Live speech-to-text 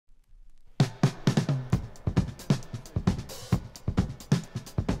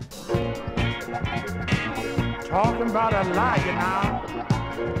Talking about a liar now.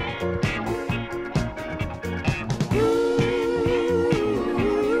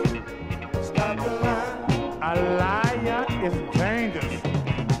 Stop the lie. A liar is dangerous.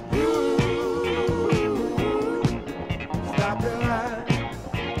 Stop the lie.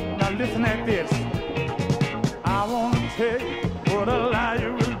 Now listen at this. I want to tell you what a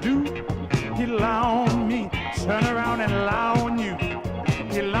liar will do. He lie on me, turn around and lie on you.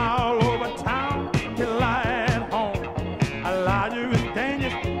 He lie all over town, he lie at home. A liar is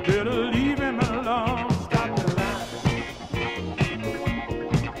dangerous, better leave him alone. Stop the lie.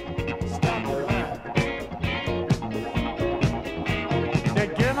 Stop the lie. They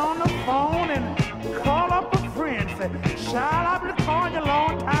get on the phone and call up a friend, say, child, I've been calling you a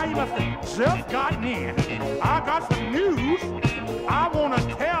long time, you must have just gotten in. I got some news I want to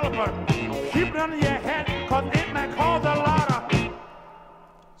tell, but keep it under your hat, cause it may cause a lot of...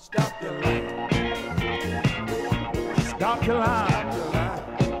 Stop the lie. Stop your lie. Stop the lie.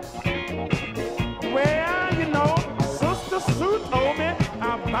 Well, you know, Sister Sue told me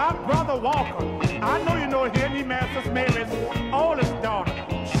about Brother Walker. I know you know him, he married Sister Mary's oldest daughter.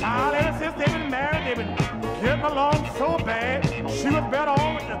 Child, ever since they've been married, they've been getting along so bad, she was better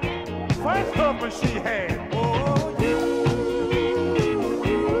off with the first husband she had. Oh, you.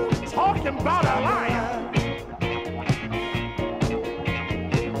 Talking about a liar.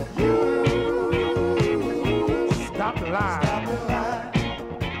 Stop the lie. Stop the lie.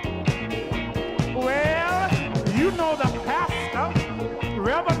 Well, you know the pastor,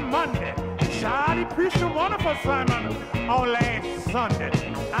 Reverend Monday. Child, he preached a wonderful sermon on last Sunday.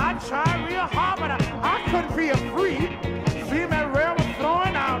 I tried real hard, but I couldn't be a free. See, my Reverend was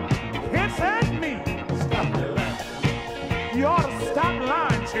throwing out hits at me. Stop the lie. You ought to stop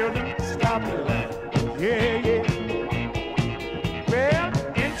lying, children. Stop the lie. Yeah, yeah. Well,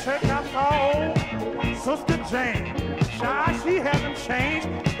 in church I saw Sister Jane. Child, she hasn't changed.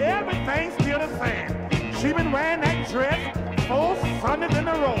 Everything's still the same. She been wearing that dress 4 Sundays in a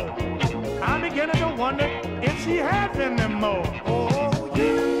row. I'm beginning to wonder if she has them more. Oh,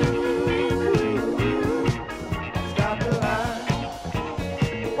 you. Stop the lie.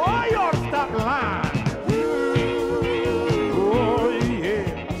 Boy, you ought to stop lying. Oh, yeah.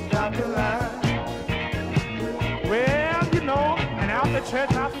 Stop the lie. Well, you know, and out the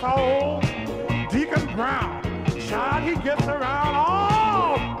church I saw Deacon Brown. Child, he gets around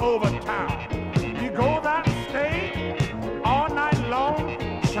all over town. He goes out and stays all night long.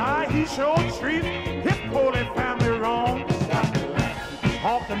 Child, he sure treats his holy family wrong. Stop the lie.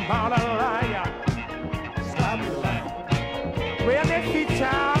 Talking about a liar. Stop the lie. Well, let's see,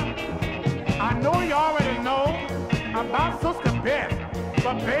 child. I know you already know about Sister Beth,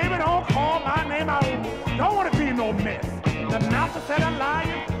 but baby, don't call my name. I don't want to be no mess. The master said a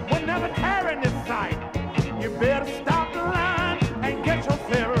liar would never tarry in this sight. You better stop the line and get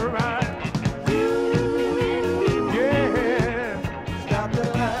yourself right. Yeah. Stop the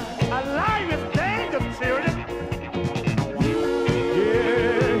lie. A liar is dangerous, children.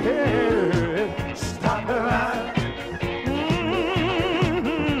 Yeah. Stop the lie.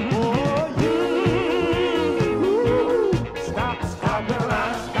 Oh, you. Stop the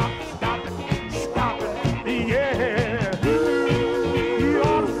line. Stop it. Yeah. You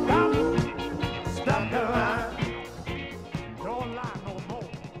ought to stop the line.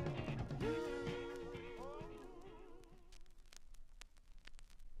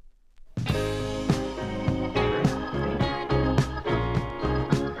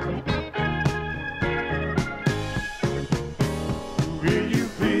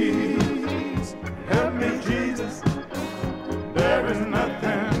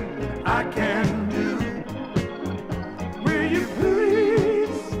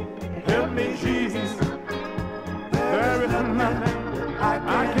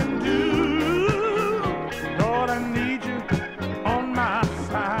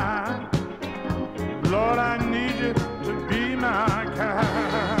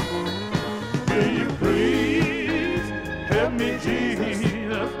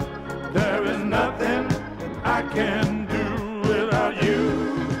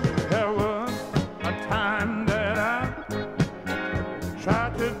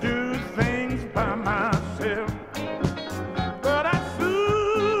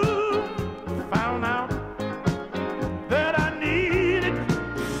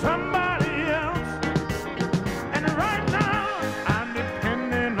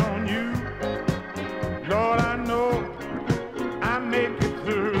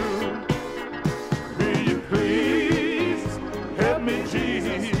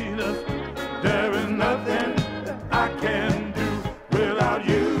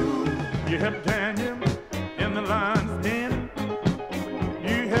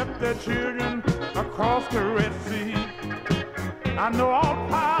 know all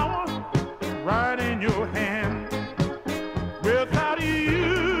power right in your hand. Without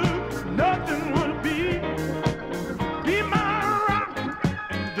you, nothing would be. Be my rock,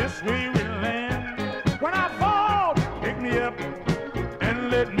 and this way we land. When I fall, pick me up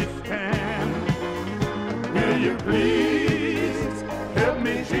and let me stand. Will you please help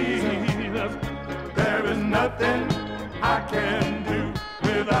me, Jesus? There is nothing I can do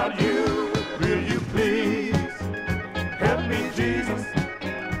without you. Will you please help me, Jesus?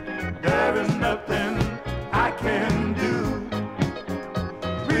 There is nothing I can do.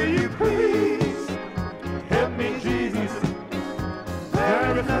 Will you please help me, Jesus?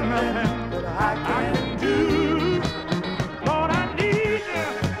 There is nothing that I can do. Lord, I need you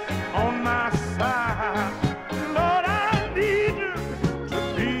on my side. Lord, I need you to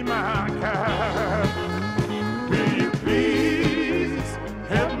be my guide. Will you please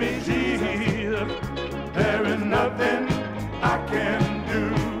help me, Jesus? There is nothing I can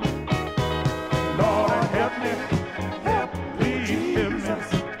do.